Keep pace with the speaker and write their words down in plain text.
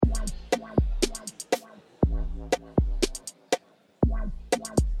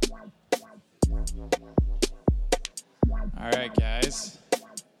All right, guys.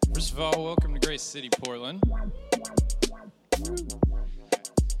 First of all, welcome to Grace City, Portland.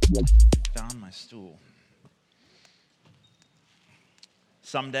 Found my stool.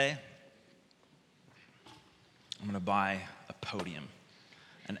 Someday, I'm going to buy a podium,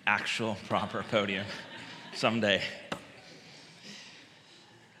 an actual proper podium. Someday.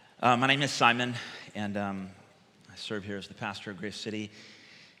 My name is Simon, and I serve here as the pastor of Grace City.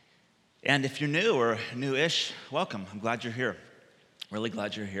 And if you're new or new-ish, welcome. I'm glad you're here. Really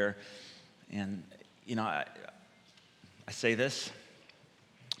glad you're here. And, you know, I say this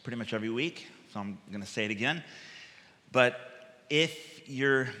pretty much every week, so I'm going to say it again. But if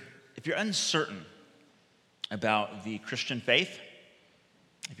you're uncertain about the Christian faith,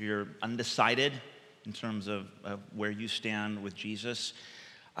 if you're undecided in terms of where you stand with Jesus,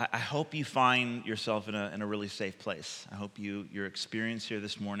 I hope you find yourself in a really safe place. I hope your experience here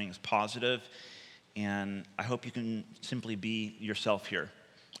this morning is positive, and I hope you can simply be yourself here.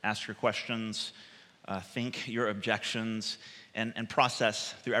 Ask your questions, think your objections, and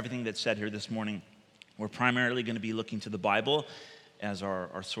process through everything that's said here this morning. We're primarily going to be looking to the Bible as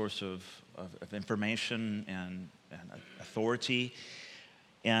our source of information and authority.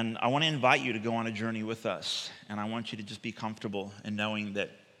 And I want to invite you to go on a journey with us. And I want you to just be comfortable in knowing that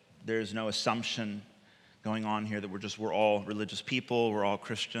there's no assumption going on here that we're all religious people, we're all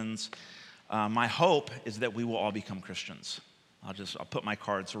Christians. My hope is that we will all become Christians. I'll put my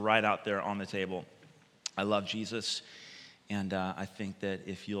cards right out there on the table. I love Jesus, and I think that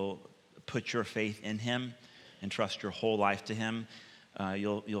if you'll put your faith in him and trust your whole life to him,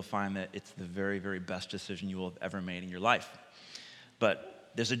 you'll find that it's the very, very best decision you will have ever made in your life. But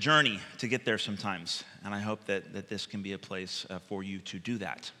there's a journey to get there sometimes, and I hope that this can be a place for you to do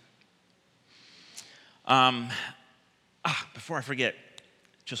that. Before I forget,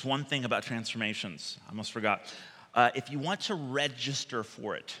 just one thing about transformations. I almost forgot. If you want to register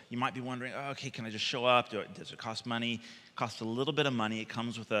for it, you might be wondering, okay, can I just show up? Does it cost money? It costs a little bit of money. It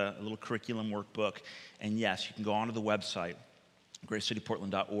comes with a little curriculum workbook. And yes, you can go onto the website,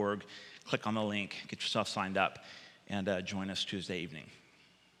 gracecityportland.org, click on the link, get yourself signed up, and join us Tuesday evening.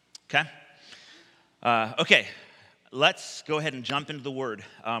 Okay, let's go ahead and jump into the Word.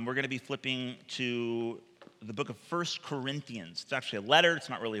 We're going to be flipping to the book of 1 Corinthians. It's actually a letter. It's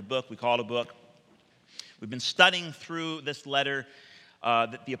not really a book. We call it a book. We've been studying through this letter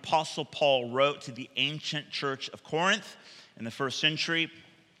that the Apostle Paul wrote to the ancient church of Corinth in the first century.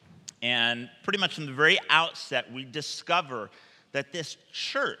 And pretty much from the very outset, we discover that this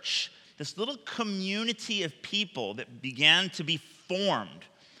church, this little community of people that began to be formed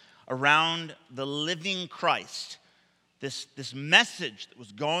around the living Christ, this message that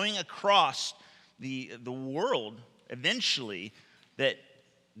was going across the world eventually, that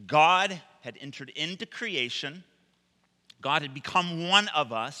God had entered into creation, God had become one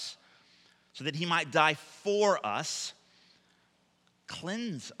of us so that he might die for us,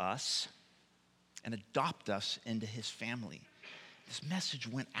 cleanse us, and adopt us into his family. This message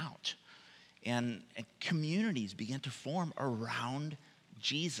went out, and communities began to form around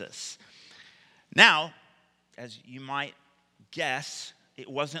Jesus. Now, as you might guess, it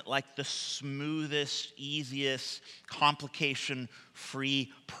wasn't like the smoothest, easiest,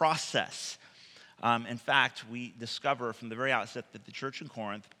 complication-free process. In fact, we discover from the very outset that the church in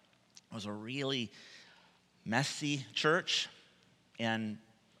Corinth was a really messy church, and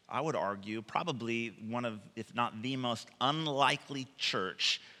I would argue probably one of, if not the most unlikely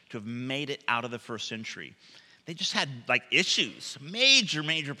church to have made it out of the first century. They just had issues,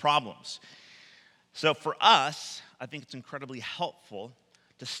 major problems. So for us, I think it's incredibly helpful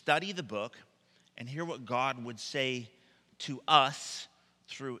to study the book and hear what God would say to us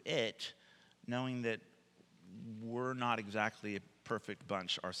through it, knowing that we're not exactly a perfect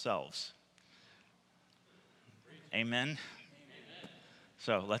bunch ourselves. Amen?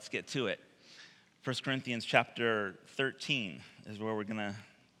 So let's get to it. 1 Corinthians chapter 13 is where we're going to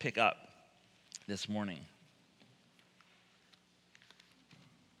pick up this morning.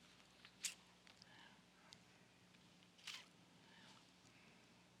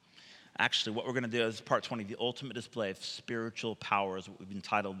 Actually, what we're going to do is part 20, the ultimate display of spiritual power, is what we've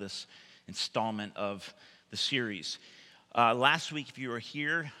entitled this installment of the series. Last week, if you were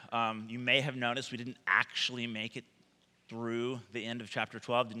here, you may have noticed we didn't actually make it through the end of chapter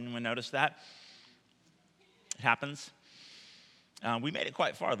 12. Did anyone notice that? It happens. We made it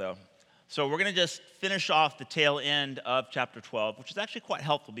quite far, though. So we're going to just finish off the tail end of chapter 12, which is actually quite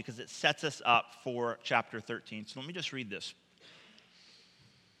helpful because it sets us up for chapter 13. So let me just read this.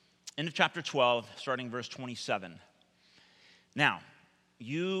 End of chapter 12, starting verse 27. Now,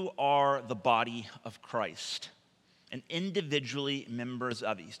 you are the body of Christ and individually members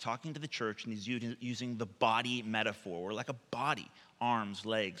of it. He's talking to the church, and he's using the body metaphor. We're like a body, arms,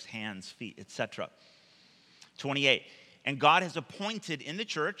 legs, hands, feet, etc. 28, and God has appointed in the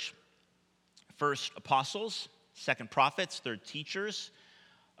church first apostles, second prophets, third teachers.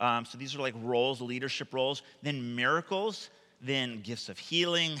 So these are like roles, leadership roles. Then miracles, then gifts of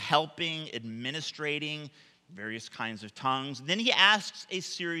healing, helping, administrating, various kinds of tongues. Then he asks a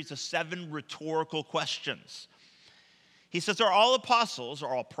series of 7 rhetorical questions. He says, are all apostles,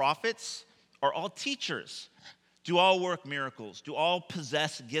 are all prophets, are all teachers? Do all work miracles? Do all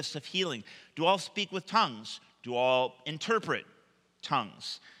possess gifts of healing? Do all speak with tongues? Do all interpret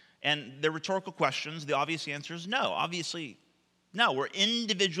tongues? And they're rhetorical questions. The obvious answer is no. Obviously, no. We're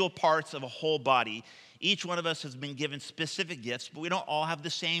individual parts of a whole body. Each one of us has been given specific gifts, but we don't all have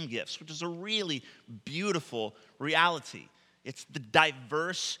the same gifts, which is a really beautiful reality. It's the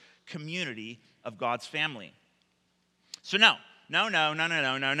diverse community of God's family. So no.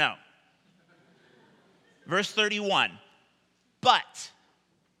 Verse 31, but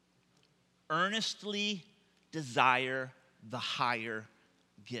earnestly desire the higher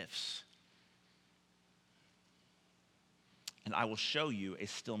gifts, and I will show you a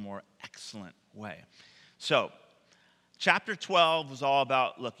still more excellent way. So, chapter 12 was all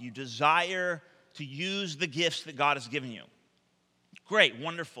about, look, you desire to use the gifts that God has given you. Great,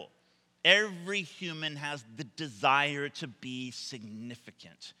 wonderful. Every human has the desire to be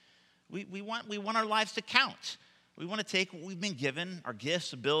significant. We want our lives to count. We want to take what we've been given, our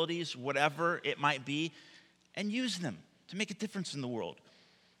gifts, abilities, whatever it might be, and use them to make a difference in the world.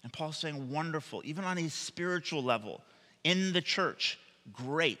 And Paul's saying, wonderful, even on a spiritual level, in the church,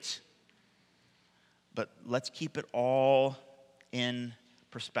 great. But let's keep it all in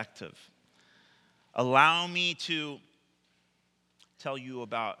perspective. Allow me to tell you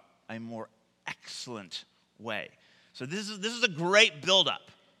about a more excellent way. So this is a great buildup.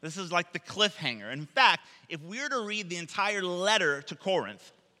 This is like the cliffhanger. In fact, if we were to read the entire letter to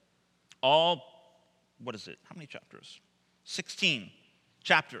Corinth, how many chapters? 16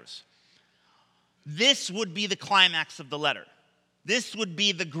 chapters. This would be the climax of the letter. This would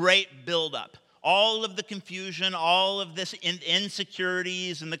be the great buildup. All of the confusion, all of this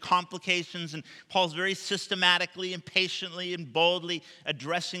insecurities and the complications, and Paul's very systematically and patiently and boldly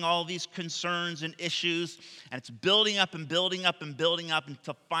addressing all these concerns and issues, and it's building up and building up and building up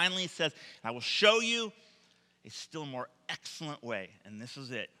until finally he says, I will show you a still more excellent way. And this is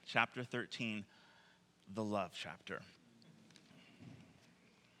it, chapter 13, the love chapter.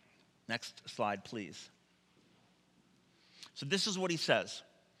 Next slide, please. So this is what he says.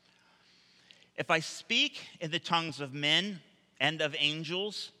 If I speak in the tongues of men and of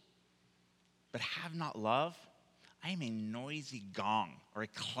angels, but have not love, I am a noisy gong or a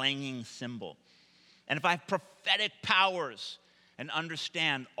clanging cymbal. And if I have prophetic powers and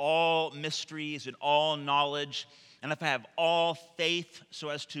understand all mysteries and all knowledge, and if I have all faith so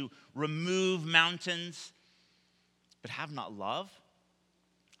as to remove mountains, but have not love,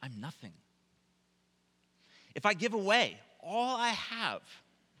 I'm nothing. If I give away all I have,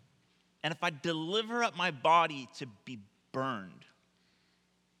 and if I deliver up my body to be burned,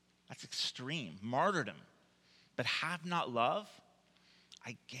 that's extreme, martyrdom, but have not love,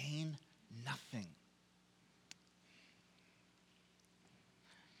 I gain nothing.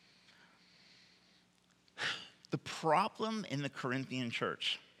 The problem in the Corinthian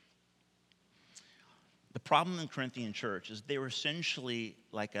church is they were essentially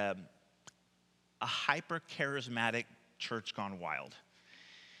like a hyper-charismatic church gone wild.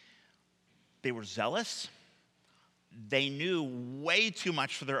 They were zealous. They knew way too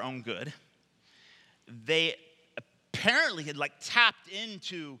much for their own good. They apparently had tapped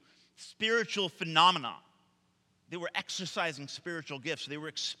into spiritual phenomena. They were exercising spiritual gifts. They were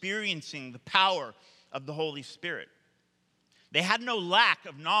experiencing the power of the Holy Spirit. They had no lack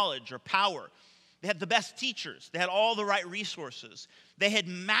of knowledge or power. They had the best teachers. They had all the right resources. They had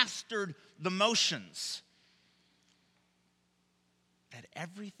mastered the motions. They had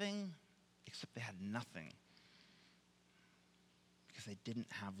everything except they had nothing because they didn't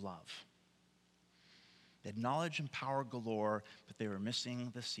have love. They had knowledge and power galore, but they were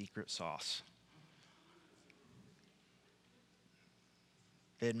missing the secret sauce.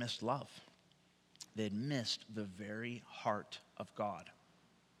 They had missed love. They had missed the very heart of God.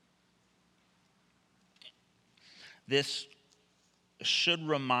 This should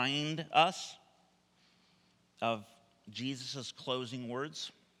remind us of Jesus' closing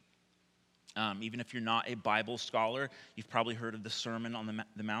words. Even if you're not a Bible scholar, you've probably heard of the Sermon on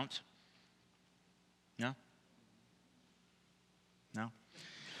the Mount. No? No?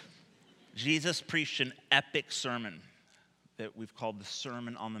 Jesus preached an epic sermon that we've called the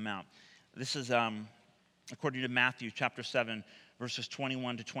Sermon on the Mount. This is, according to Matthew chapter 7, verses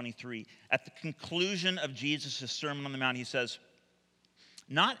 21 to 23. At the conclusion of Jesus' Sermon on the Mount, he says,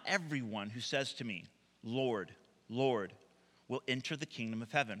 "Not everyone who says to me, 'Lord, Lord,' will enter the kingdom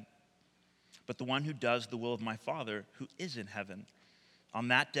of heaven, but the one who does the will of my Father who is in heaven. On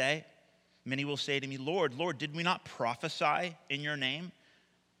that day, many will say to me, 'Lord, Lord, did we not prophesy in your name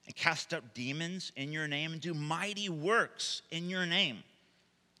and cast out demons in your name and do mighty works in your name?'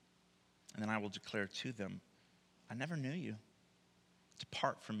 And then I will declare to them, 'I never knew you.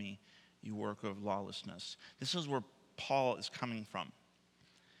 Depart from me, you worker of lawlessness.'" This is where Paul is coming from.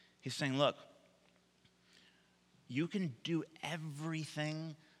 He's saying, look, you can do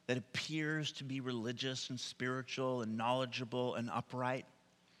everything that appears to be religious and spiritual and knowledgeable and upright,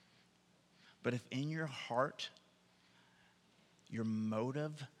 but if in your heart your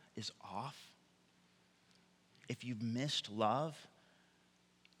motive is off, if you've missed love,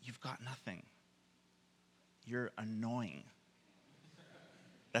 you've got nothing. You're annoying.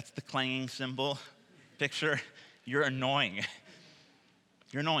 That's the clanging cymbal picture. You're annoying.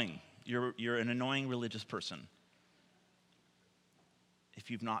 You're annoying. You're an annoying religious person if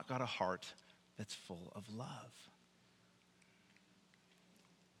you've not got a heart that's full of love.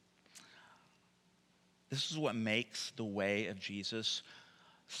 This is what makes the way of Jesus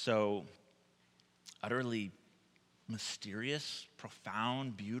so utterly mysterious,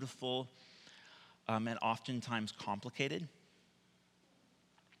 profound, beautiful, and oftentimes complicated.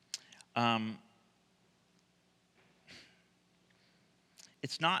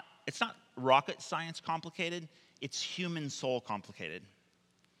 It's not rocket science complicated. It's human soul complicated.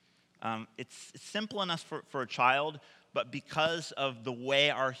 It's simple enough for a child, but because of the way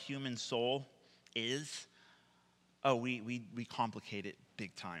our human soul is, we complicate it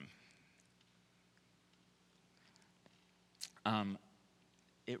big time.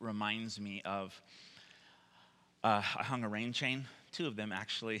 It reminds me of, I hung a rain chain, 2 of them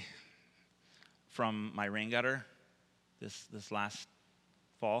actually, from my rain gutter this last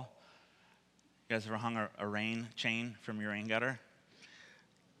fall. You guys ever hung a rain chain from your rain gutter?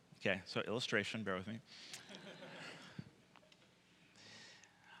 Okay, so illustration, bear with me.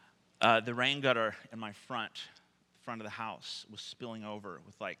 The rain gutter in my front of the house was spilling over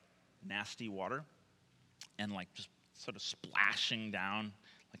with like nasty water and like just sort of splashing down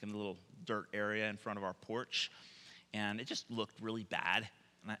like in the little dirt area in front of our porch. And it just looked really bad.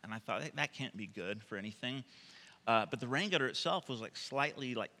 And I thought, that can't be good for anything. But the rain gutter itself was like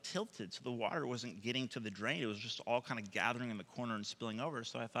slightly like tilted, so the water wasn't getting to the drain. It was just all kind of gathering in the corner and spilling over.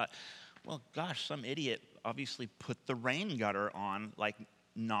 So I thought, well, gosh, some idiot obviously put the rain gutter on like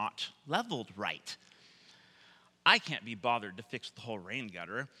not leveled right. I can't be bothered to fix the whole rain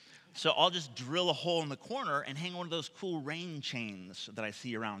gutter, so I'll just drill a hole in the corner and hang one of those cool rain chains that I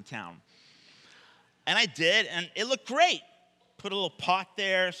see around town. And I did, and it looked great. Put a little pot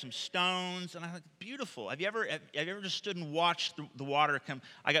there, some stones, and I thought, beautiful. Have you ever just stood and watched the water come?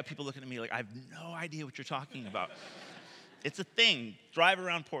 I got people looking at me like, I have no idea what you're talking about. It's a thing. Drive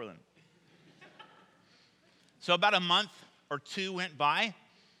around Portland. So about a month or 2 went by,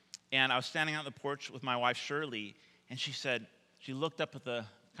 and I was standing out on the porch with my wife, Shirley, and she looked up at the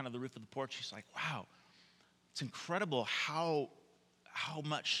kind of the roof of the porch. She's like, wow, it's incredible how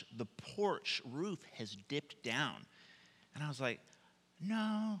much the porch roof has dipped down. And I was like,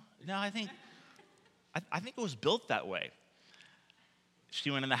 no, I think it was built that way.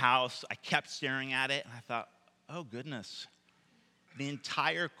 She went in the house. I kept staring at it, and I thought, oh, goodness. The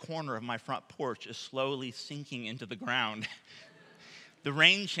entire corner of my front porch is slowly sinking into the ground. The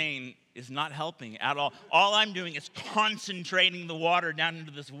rain chain is not helping at all. All I'm doing is concentrating the water down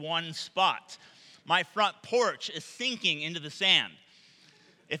into this one spot. My front porch is sinking into the sand.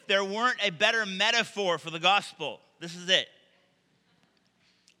 If there weren't a better metaphor for the gospel, this is it.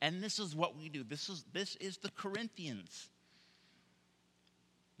 And this is what we do. This is the Corinthians.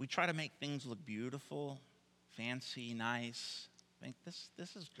 We try to make things look beautiful, fancy, nice. Think this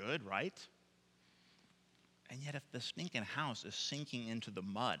is good, right? And yet if the stinking house is sinking into the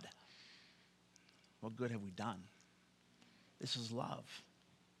mud, what good have we done? This is love.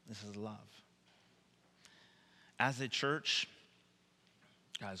 This is love. As a church,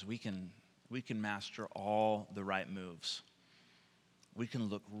 guys, we can master all the right moves. We can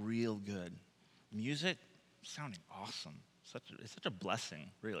look real good. Music, sounding awesome. It's such a blessing,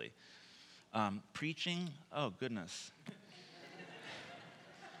 really. Preaching, oh goodness.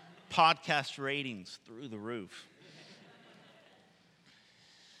 Podcast ratings through the roof.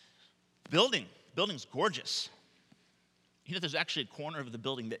 Building's gorgeous. there's actually a corner of the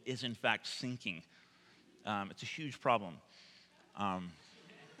building that is in fact sinking. It's a huge problem.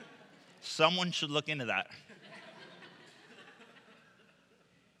 Someone should look into that.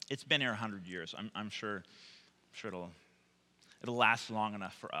 It's been here 100 years. I'm sure it'll last long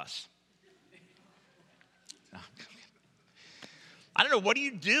enough for us. I don't know, what do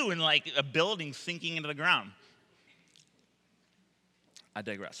you do in like a building sinking into the ground? I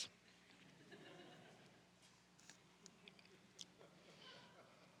digress.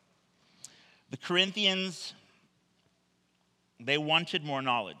 The Corinthians, they wanted more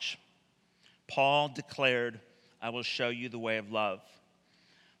knowledge. Paul declared, I will show you the way of love.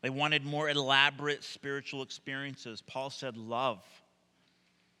 They wanted more elaborate spiritual experiences. Paul said, love.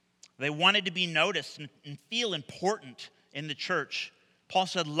 They wanted to be noticed and feel important in the church. Paul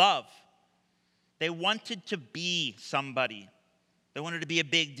said, love. They wanted to be somebody. They wanted to be a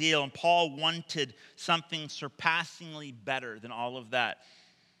big deal. And Paul wanted something surpassingly better than all of that.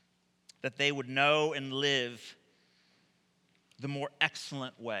 That they would know and live the more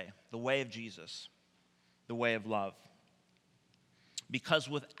excellent way, the way of Jesus, the way of love. Because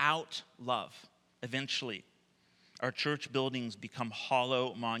without love, eventually, our church buildings become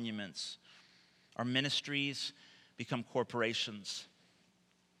hollow monuments. Our ministries become corporations.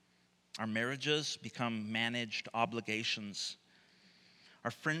 Our marriages become managed obligations.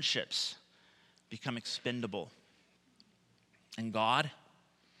 Our friendships become expendable. And God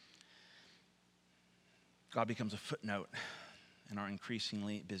becomes a footnote in our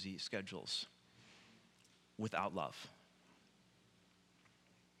increasingly busy schedules without love.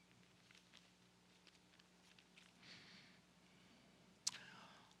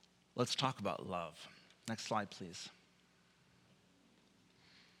 Let's talk about love. Next slide, please.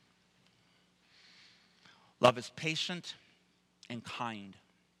 Love is patient and kind.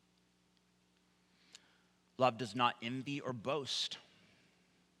 Love does not envy or boast.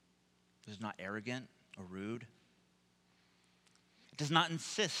 It is not arrogant or rude. It does not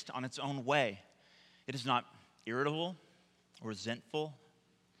insist on its own way. It is not irritable or resentful.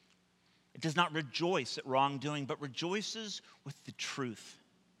 It does not rejoice at wrongdoing, but rejoices with the truth.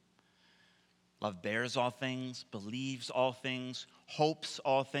 Love bears all things, believes all things, hopes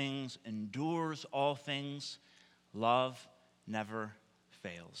all things, endures all things. Love never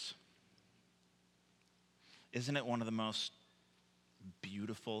fails. Isn't it one of the most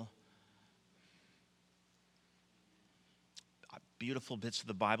beautiful bits of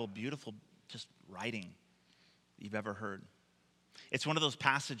the Bible, beautiful just writing you've ever heard? It's one of those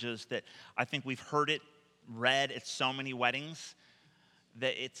passages that I think we've heard it read at so many weddings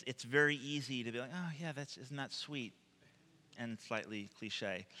that it's very easy to be like, oh yeah, isn't that sweet? And slightly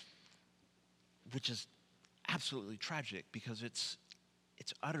cliche, which is absolutely tragic because it's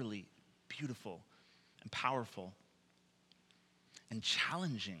utterly beautiful and powerful and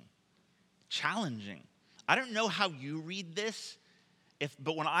challenging. I don't know how you read this,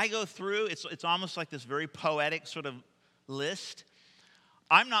 but when I go through, it's almost like this very poetic sort of list.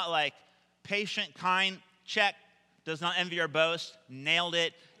 I'm not like patient, kind, check. Does not envy or boast, nailed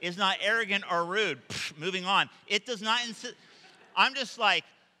it. Is not arrogant or rude, moving on. It does not insist. I'm just like,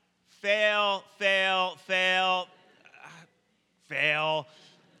 fail.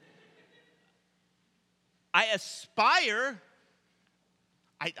 I aspire,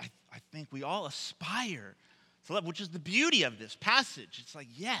 I think we all aspire to love, which is the beauty of this passage. It's like,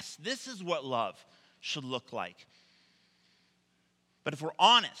 yes, this is what love should look like. But if we're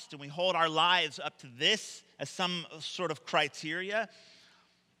honest and we hold our lives up to this as some sort of criteria,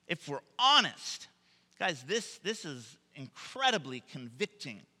 if we're honest, guys, this is incredibly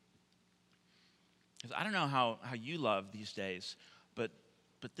convicting. Because I don't know how you love these days, but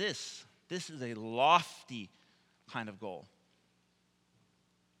this is a lofty kind of goal.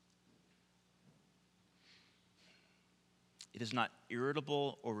 It is not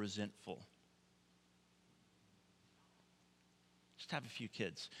irritable or resentful. Just have a few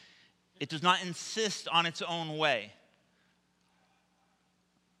kids. It does not insist on its own way.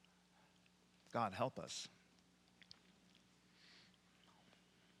 God, help us.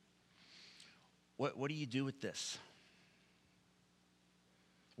 What do you do with this?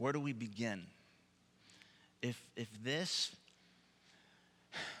 Where do we begin? If this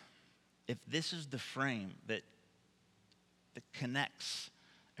is the frame that connects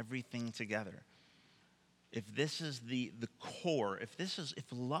everything together, if this is the core, if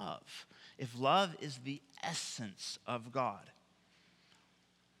love is the essence of God,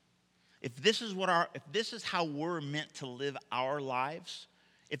 if this is how we're meant to live our lives,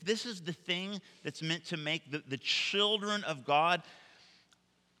 if this is the thing that's meant to make the children of God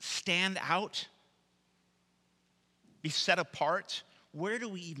stand out, be set apart, where do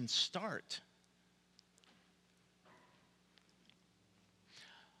we even start?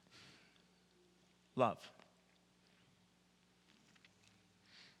 Love.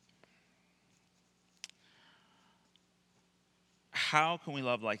 How can we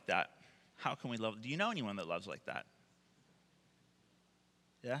love like that? How can we love? Do you know anyone that loves like that?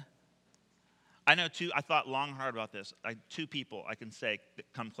 Yeah? I know two, I thought long and hard about this. Two people I can say that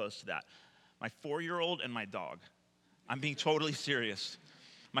come close to that. My 4-year-old and my dog. I'm being totally serious.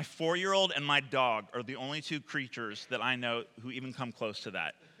 My 4-year-old and my dog are the only two creatures that I know who even come close to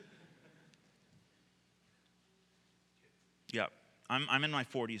that. Yeah, I'm in my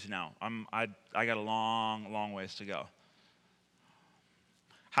 40s now. I got a long ways to go.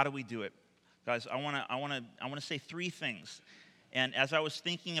 How do we do it? Guys, I want to say 3 things. And as I was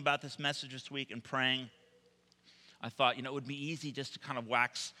thinking about this message this week and praying, I thought, it would be easy just to kind of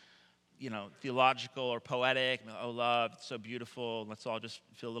wax, theological or poetic. Oh, love, it's so beautiful. Let's all just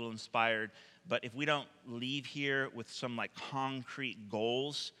feel a little inspired. But if we don't leave here with some concrete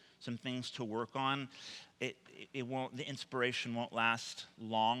goals, some things to work on, it won't. The inspiration won't last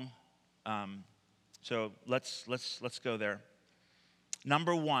long. So let's go there.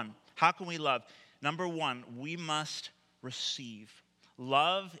 Number 1, how can we love? Number 1, we must receive.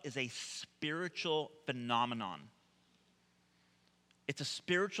 Love is a spiritual phenomenon. It's a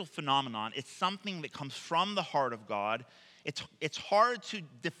spiritual phenomenon. It's something that comes from the heart of God. It's hard to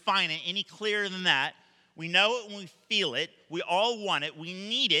define it any clearer than that. We know it when we feel it. We all want it. We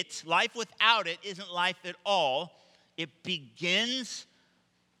need it. Life without it isn't life at all. It begins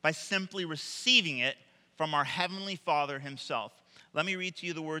by simply receiving it from our Heavenly Father himself. Let me read to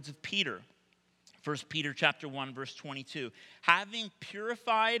you the words of Peter. 1 Peter chapter 1, verse 22. Having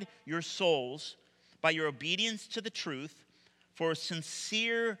purified your souls by your obedience to the truth for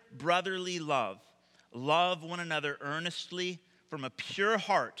sincere brotherly love, love one another earnestly from a pure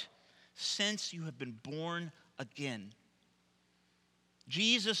heart, since you have been born again.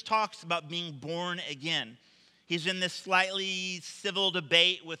 Jesus talks about being born again. He's in this slightly civil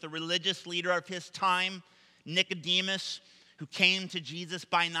debate with a religious leader of his time, Nicodemus, who came to Jesus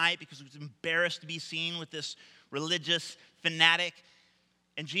by night because he was embarrassed to be seen with this religious fanatic.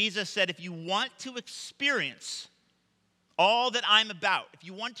 And Jesus said, if you want to experience all that I'm about, if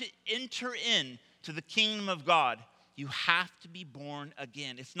you want to enter into the kingdom of God, you have to be born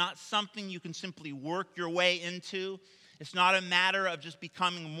again. It's not something you can simply work your way into. It's not a matter of just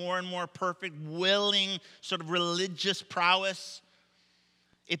becoming more and more perfect, willing sort of religious prowess.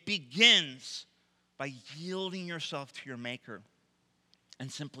 It begins by yielding yourself to your Maker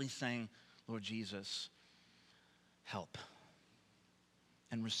and simply saying, Lord Jesus, help,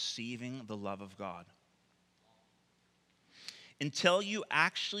 and receiving the love of God. Until you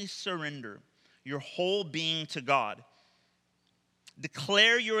actually surrender your whole being to God,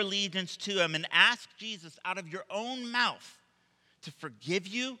 declare your allegiance to him, and ask Jesus out of your own mouth to forgive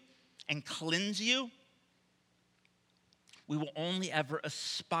you and cleanse you, we will only ever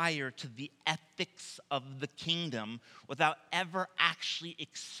aspire to the ethics of the kingdom without ever actually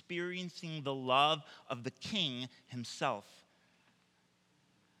experiencing the love of the King himself.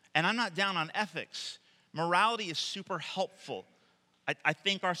 And I'm not down on ethics. Morality is super helpful. I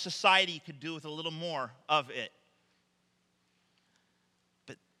think our society could do with a little more of it.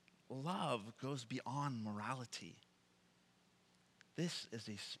 But love goes beyond morality. This is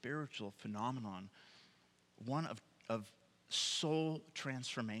a spiritual phenomenon, one of soul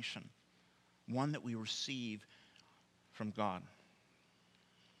transformation, one that we receive from God.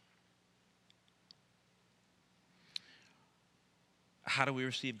 How do we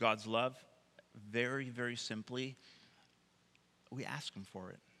receive God's love? Very, very simply, we ask him for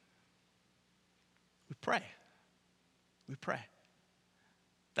it. We pray. We pray.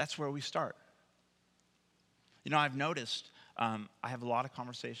 That's where we start. I've noticed I have a lot of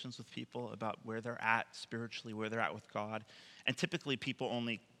conversations with people about where they're at spiritually, where they're at with God. And typically people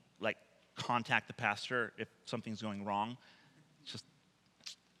only contact the pastor if something's going wrong. It's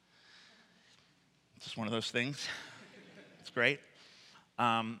just one of those things. It's great.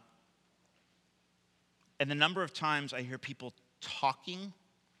 And the number of times I hear people talking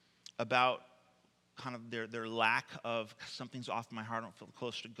about kind of their lack of something's off my heart, I don't feel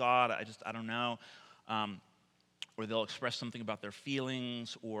close to God, I don't know. Or they'll express something about their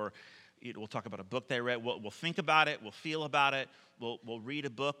feelings, or we'll talk about a book they read. We'll think about it, we'll feel about it, we'll read a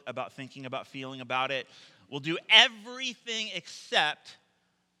book about thinking about feeling about it. We'll do everything except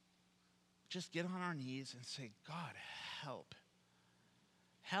just get on our knees and say, God, help.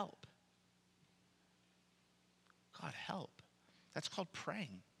 Help. God, help. That's called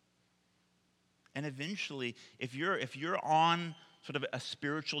praying. And eventually, if you're on sort of a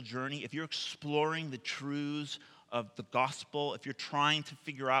spiritual journey, if you're exploring the truths of the gospel, if you're trying to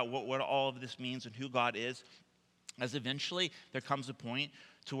figure out what all of this means and who God is, as eventually there comes a point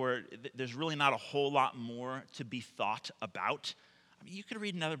to where there's really not a whole lot more to be thought about. I mean, you could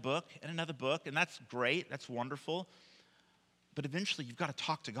read another book, and that's great, that's wonderful. But eventually you've got to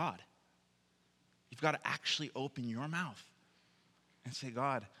talk to God. You've got to actually open your mouth and say,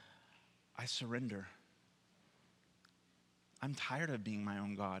 God, I surrender. I'm tired of being my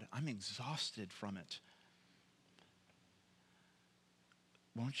own God. I'm exhausted from it.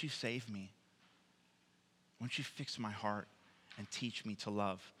 Won't you save me? Won't you fix my heart and teach me to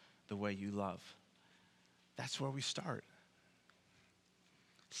love the way you love? That's where we start.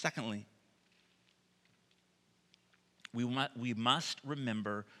 Secondly, we must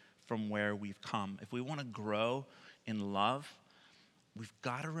remember from where we've come. If we want to grow in love, we've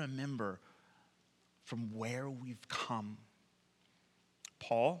got to remember from where we've come.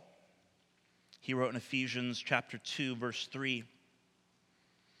 Paul, he wrote in Ephesians chapter 2, verse 3,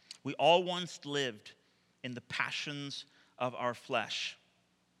 we all once lived in the passions of our flesh,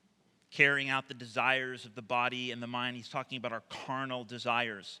 carrying out the desires of the body and the mind. He's talking about our carnal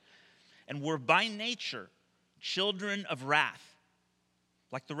desires. And we're by nature children of wrath,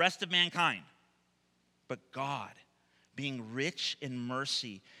 like the rest of mankind. But God, being rich in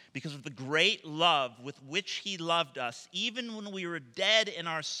mercy, because of the great love with which he loved us, even when we were dead in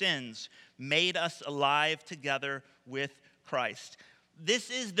our sins, made us alive together with Christ. This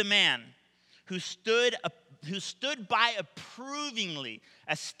is the man who stood by approvingly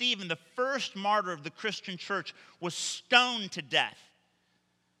as Stephen, the first martyr of the Christian church, was stoned to death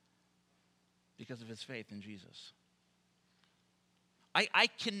because of his faith in Jesus. I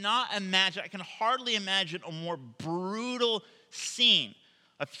cannot imagine, I can hardly imagine a more brutal scene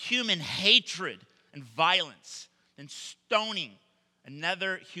of human hatred and violence than stoning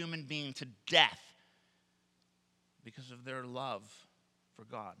another human being to death because of their love for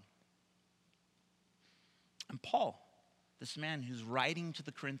God. And Paul, this man who's writing to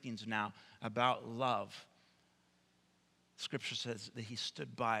the Corinthians now about love, Scripture says that he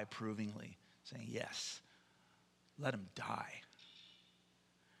stood by approvingly, saying, yes, let him die.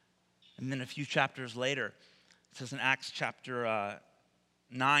 And then a few chapters later, it says in Acts chapter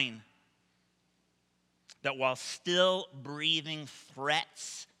 9, that while still breathing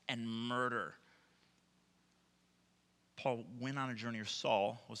threats and murder, Paul went on a journey, or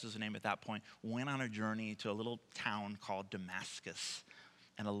Saul was his name at that point, went on a journey to a little town called Damascus.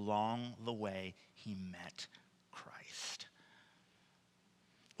 And along the way, he met Christ.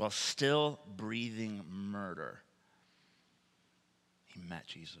 While still breathing murder, he met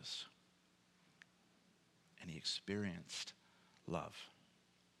Jesus. And he experienced love.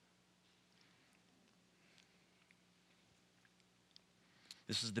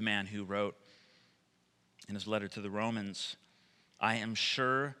 This is the man who wrote in his letter to the Romans, I am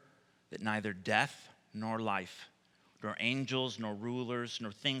sure that neither death nor life, nor angels, nor rulers,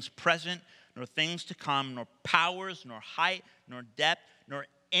 nor things present, nor things to come, nor powers, nor height, nor depth, nor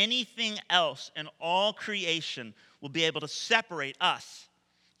anything else in all creation will be able to separate us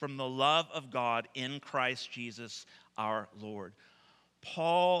from the love of God in Christ Jesus our Lord.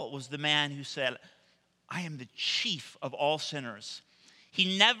 Paul was the man who said, I am the chief of all sinners.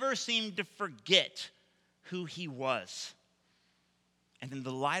 He never seemed to forget who he was. And in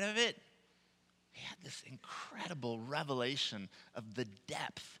the light of it, he had this incredible revelation of the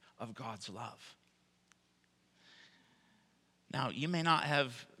depth of God's love. Now, you may not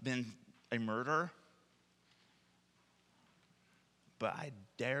have been a murderer, but I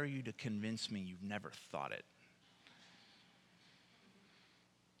dare you to convince me you've never thought it.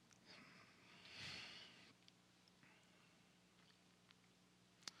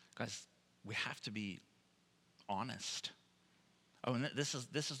 Guys, we have to be honest. Oh, and this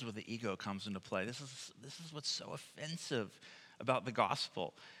is where the ego comes into play. This is what's so offensive about the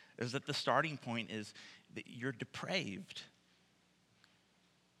gospel, is that the starting point is that you're depraved.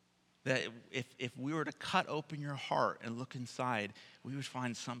 That if we were to cut open your heart and look inside, we would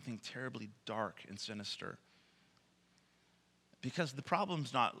find something terribly dark and sinister. Because the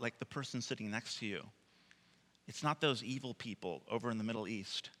problem's not like the person sitting next to you. It's not those evil people over in the Middle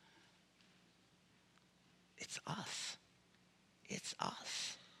East. It's us. It's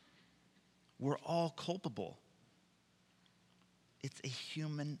us. We're all culpable. It's a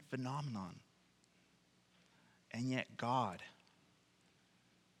human phenomenon. And yet God,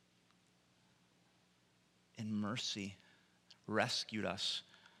 in mercy, rescued us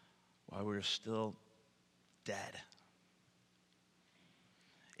while we were still dead.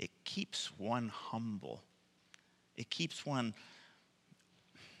 It keeps one humble. It keeps one,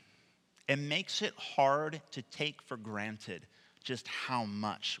 it makes it hard to take for granted just how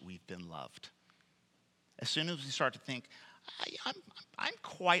much we've been loved. As soon as we start to think, I'm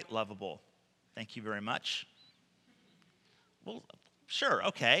quite lovable. Thank you very much. Well, sure,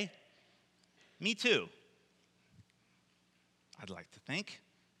 okay. Me too. I'd like to think.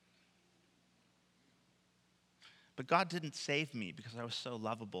 But God didn't save me because I was so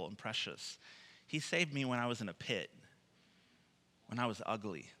lovable and precious. He saved me when I was in a pit, when I was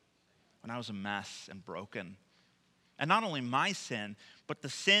ugly, when I was a mess and broken. And not only my sin, but the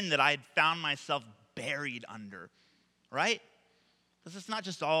sin that I had found myself buried under, right? Because it's not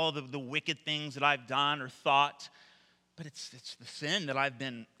just all the wicked things that I've done or thought, but it's the sin that I've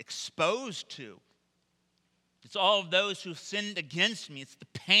been exposed to. It's all of those who've sinned against me. It's the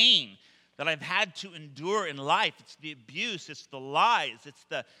pain that I've had to endure in life. It's the abuse. It's the lies.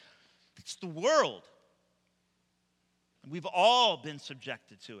 It's the world. We've all been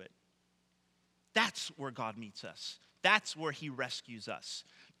subjected to it. That's where God meets us. That's where he rescues us.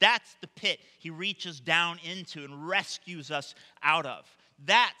 That's the pit he reaches down into and rescues us out of.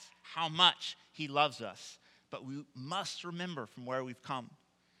 That's how much he loves us. But we must remember from where we've come.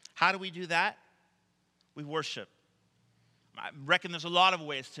 How do we do that? We worship. I reckon there's a lot of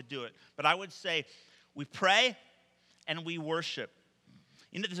ways to do it. But I would say we pray and we worship.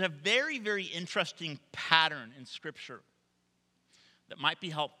 You know, there's a very, very interesting pattern in Scripture that might be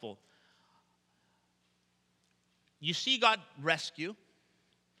helpful. You see God rescue,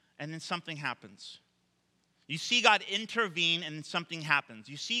 and then something happens. You see God intervene, and then something happens.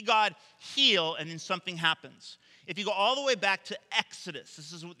 You see God heal, and then something happens. If you go all the way back to Exodus,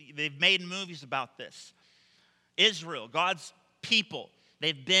 this is what they've made movies about this. Israel, God's people,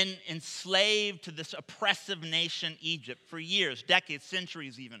 they've been enslaved to this oppressive nation, Egypt, for years, decades,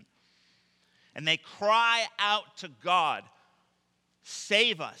 centuries even. And they cry out to God,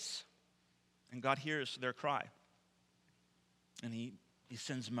 save us. And God hears their cry. And he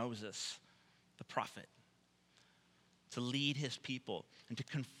sends Moses, the prophet, to lead his people and to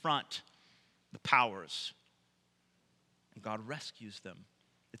confront the powers. And God rescues them.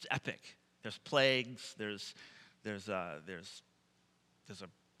 It's epic. There's plagues. There's a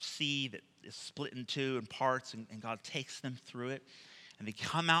sea that is split in two in parts, and God takes them through it. And they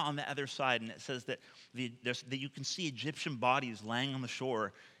come out on the other side, and it says that you can see Egyptian bodies laying on the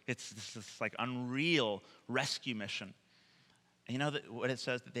shore. It's this like unreal rescue mission. And you know what it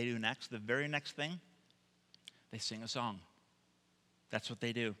says that they do next? The very next thing, they sing a song. That's what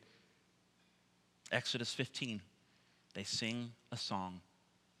they do. Exodus 15, they sing a song.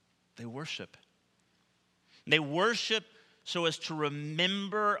 They worship. They worship so as to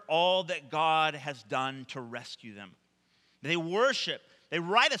remember all that God has done to rescue them. They worship. They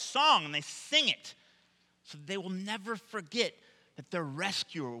write a song and they sing it so that they will never forget that their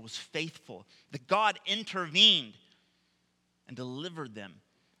rescuer was faithful, that God intervened and delivered them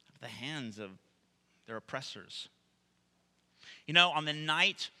out of the hands of their oppressors. You know, on the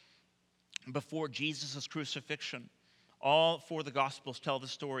night before Jesus' crucifixion, all four of the Gospels tell the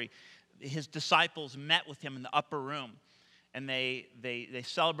story. His disciples met with him in the upper room, and they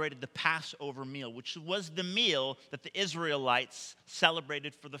celebrated the Passover meal, which was the meal that the Israelites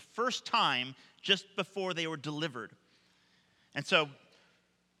celebrated for the first time just before they were delivered. And so,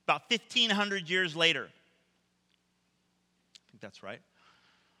 about 1,500 years later, I think that's right,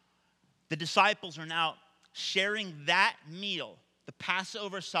 the disciples are now sharing that meal, the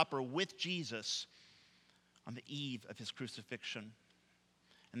Passover supper, with Jesus on the eve of his crucifixion.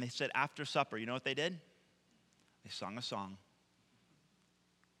 And they said after supper, you know what they did? They sung a song.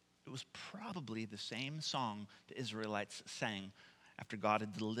 It was probably the same song the Israelites sang after God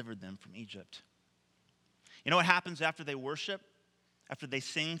had delivered them from Egypt. You know what happens after they worship? After they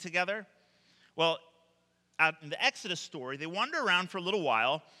sing together? Well, in the Exodus story, they wander around for a little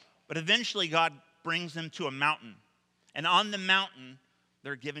while, but eventually God brings them to a mountain. And on the mountain,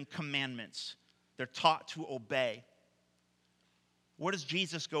 they're given commandments. They're taught to obey. Where does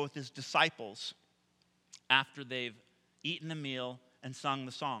Jesus go with his disciples after they've eaten the meal and sung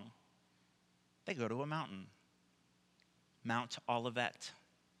the song? They go to a mountain, Mount Olivet.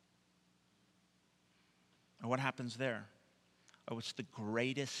 And what happens there? Oh, it's the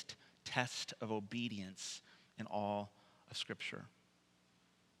greatest test of obedience in all of Scripture.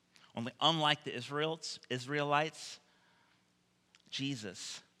 Only unlike the Israelites,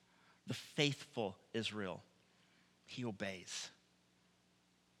 Jesus, the faithful Israel, he obeys.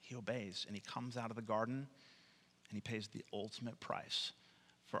 He obeys, and he comes out of the garden, and he pays the ultimate price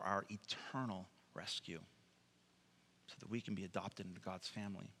for our eternal rescue so that we can be adopted into God's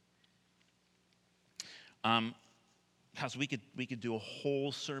family. Because we could do a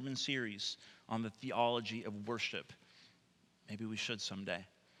whole sermon series on the theology of worship. Maybe we should someday.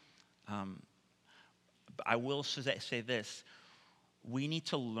 But I will say this. We need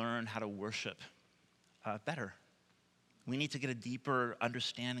to learn how to worship better. We need to get a deeper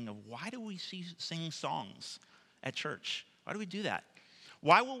understanding of why do we sing songs at church? Why do we do that?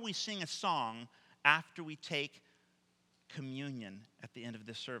 Why will we sing a song after we take communion at the end of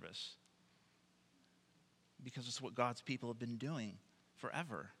this service? Because it's what God's people have been doing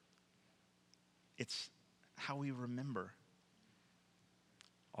forever. It's how we remember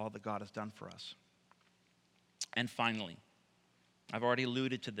all that God has done for us. And finally, I've already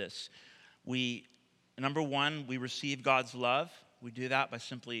alluded to this. Number one, we receive God's love. We do that by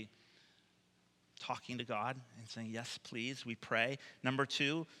simply talking to God and saying, yes, please. We pray. Number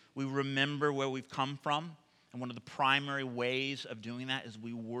two, we remember where we've come from. And one of the primary ways of doing that is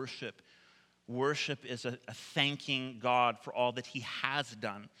we worship. Worship is a thanking God for all that he has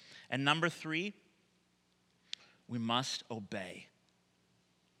done. And number three, we must obey.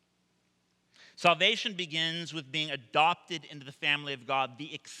 Salvation begins with being adopted into the family of God.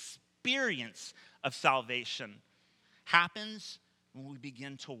 The experience of salvation happens when we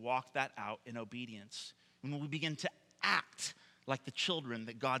begin to walk that out in obedience, when we begin to act like the children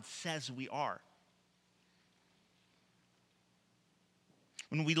that God says we are.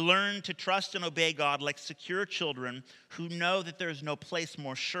 When we learn to trust and obey God like secure children who know that there is no place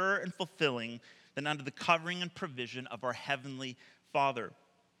more sure and fulfilling than under the covering and provision of our Heavenly Father.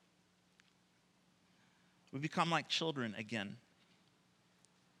 We become like children again,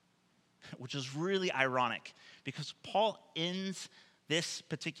 which is really ironic because Paul ends this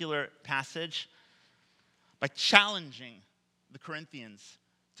particular passage by challenging the Corinthians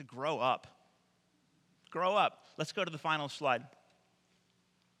to grow up. Grow up. Let's go to the final slide.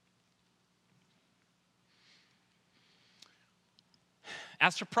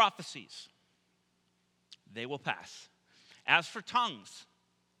 As for prophecies, they will pass. As for tongues,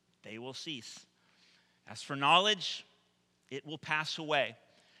 they will cease. As for knowledge, it will pass away.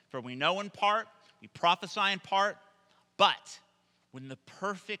 For we know in part, we prophesy in part, but when the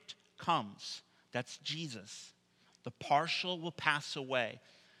perfect comes, that's Jesus, the partial will pass away.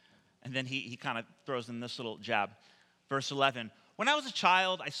 And then he kind of throws in this little jab. Verse 11, when I was a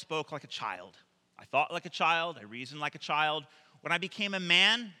child, I spoke like a child. I thought like a child. I reasoned like a child. When I became a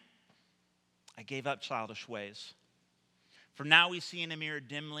man, I gave up childish ways. For now we see in a mirror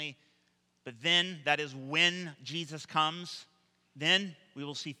dimly, but then, that is when Jesus comes, then we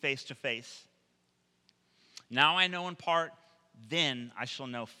will see face to face. Now I know in part, then I shall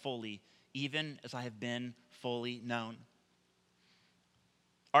know fully, even as I have been fully known.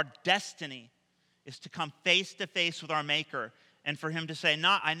 Our destiny is to come face to face with our Maker and for him to say,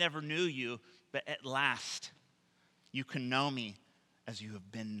 not I never knew you, but at last you can know me as you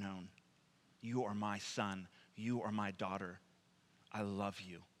have been known. You are my son. You are my daughter. I love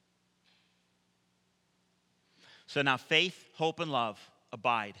you. So now faith, hope, and love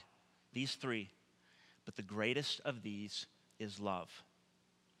abide, these three. But the greatest of these is love.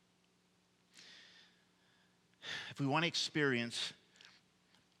 If we want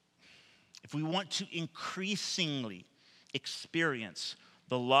to increasingly experience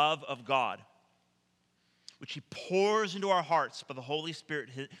the love of God, which he pours into our hearts by the Holy Spirit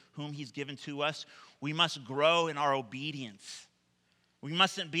whom he's given to us, we must grow in our obedience. We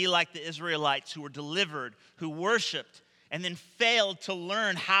mustn't be like the Israelites who were delivered, who worshiped, and then failed to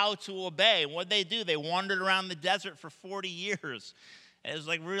learn how to obey. And what did they do? They wandered around the desert for 40 years. It was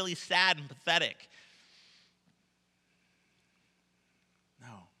like really sad and pathetic.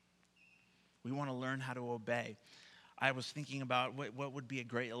 No. We want to learn how to obey. I was thinking about what would be a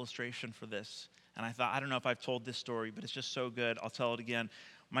great illustration for this. And I thought, I don't know if I've told this story, but it's just so good. I'll tell it again.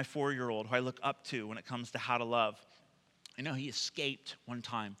 My 4-year-old, who I look up to when it comes to how to love, I know he escaped one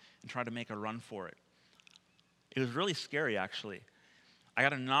time and tried to make a run for it. It was really scary, actually. I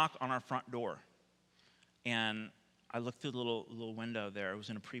got a knock on our front door, and I looked through the little window there. It was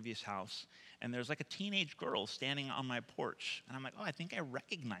in a previous house, and there's like a teenage girl standing on my porch, and I'm like, oh, I think I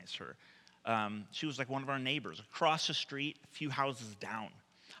recognize her. She was like one of our neighbors across the street, a few houses down.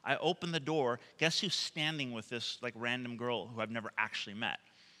 I opened the door. Guess who's standing with this like random girl who I've never actually met?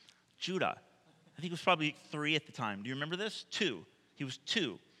 Judah. I think he was probably 3 at the time. Do you remember this? 2. He was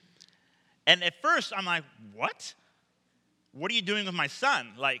 2. And at first, I'm like, what? What are you doing with my son?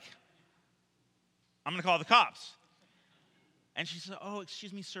 Like, I'm going to call the cops. And she said, oh,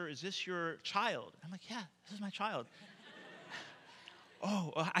 excuse me, sir, is this your child? I'm like, yeah, this is my child.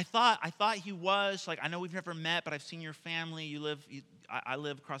 Oh, I thought he was, like, I know we've never met, but I've seen your family. I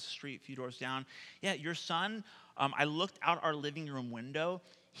live across the street, a few doors down. Yeah, your son, I looked out our living room window.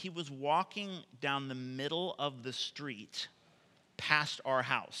 He was walking down the middle of the street past our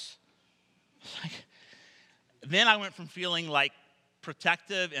house. Like, then I went from feeling like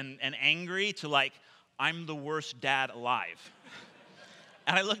protective and angry to like, I'm the worst dad alive.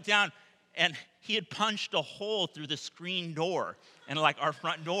 And I looked down, and he had punched a hole through the screen door and like our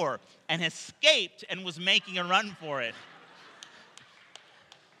front door and escaped and was making a run for it.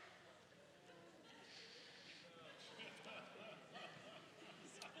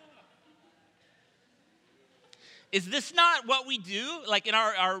 Is this not what we do? Like in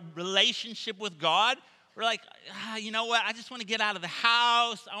our relationship with God? We're like, you know what? I just want to get out of the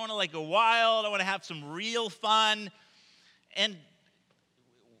house. I want to like go wild. I want to have some real fun. And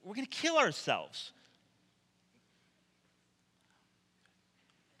we're going to kill ourselves.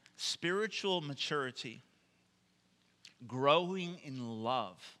 Spiritual maturity, growing in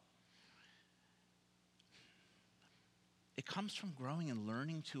love, it comes from growing and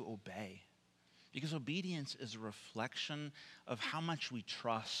learning to obey. Because obedience is a reflection of how much we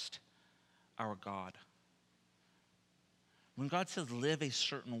trust our God. When God says live a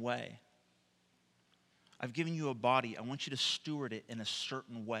certain way, I've given you a body. I want you to steward it in a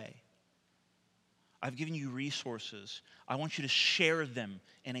certain way. I've given you resources. I want you to share them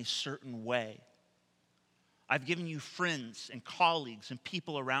in a certain way. I've given you friends and colleagues and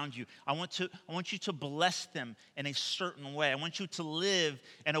people around you. I want you to bless them in a certain way. I want you to live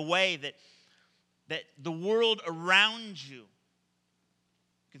in a way that the world around you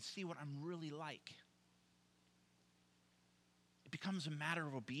can see what I'm really like. It becomes a matter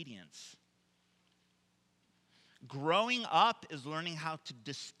of obedience. Growing up is learning how to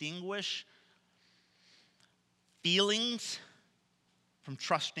distinguish feelings from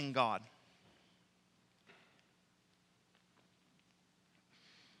trusting God.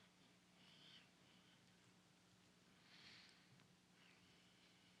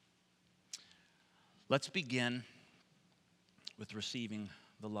 Let's begin with receiving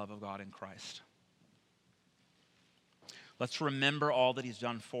the love of God in Christ. Let's remember all that He's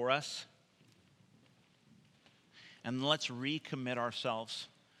done for us. And let's recommit ourselves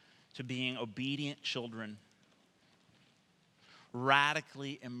to being obedient children,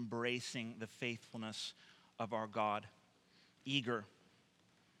 radically embracing the faithfulness of our God, eager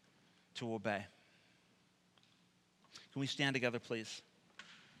to obey. Can we stand together, please?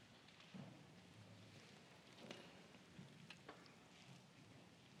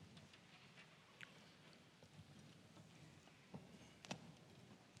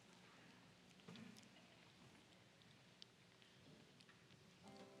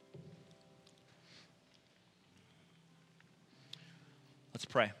 Let's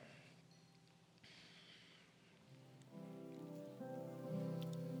pray.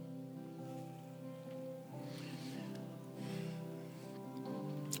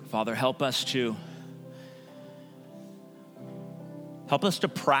 Father, help us to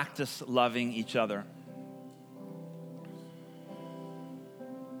practice loving each other.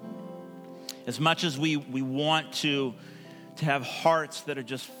 As much as we want to have hearts that are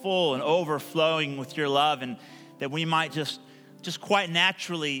just full and overflowing with your love, and that we might just quite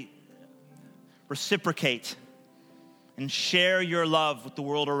naturally reciprocate and share your love with the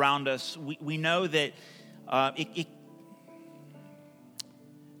world around us, we know that it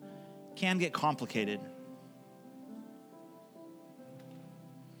can get complicated.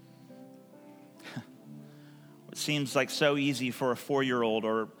 It seems like so easy for a 4-year-old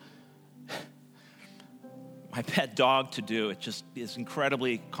or my pet dog to do. It just is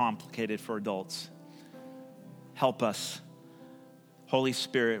incredibly complicated for adults. Help us. Holy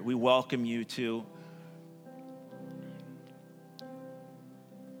Spirit, we welcome you to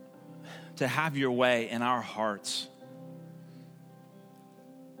have your way in our hearts.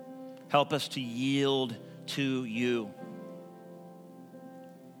 Help us to yield to you,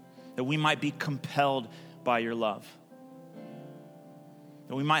 that we might be compelled by your love,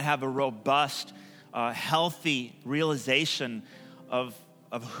 that we might have a robust, healthy realization of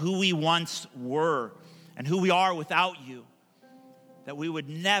who we once were and who we are without you, that we would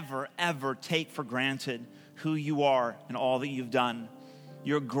never, ever take for granted who you are and all that you've done.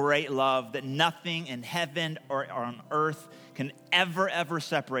 Your great love that nothing in heaven or on earth can ever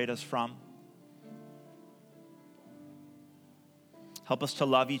separate us from. Help us to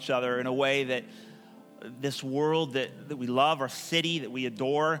love each other in a way that this world that we love, our city that we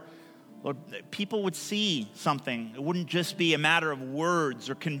adore, Lord, people would see something. It wouldn't just be a matter of words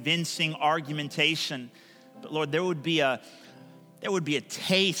or convincing argumentation, but Lord, there would be a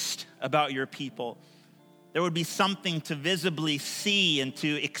taste about your people there would be something to visibly see and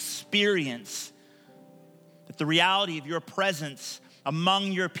to experience. That the reality of your presence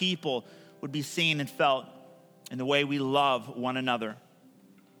among your people would be seen and felt in the way we love one another.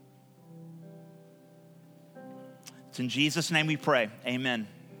 It's in Jesus' name we pray. Amen.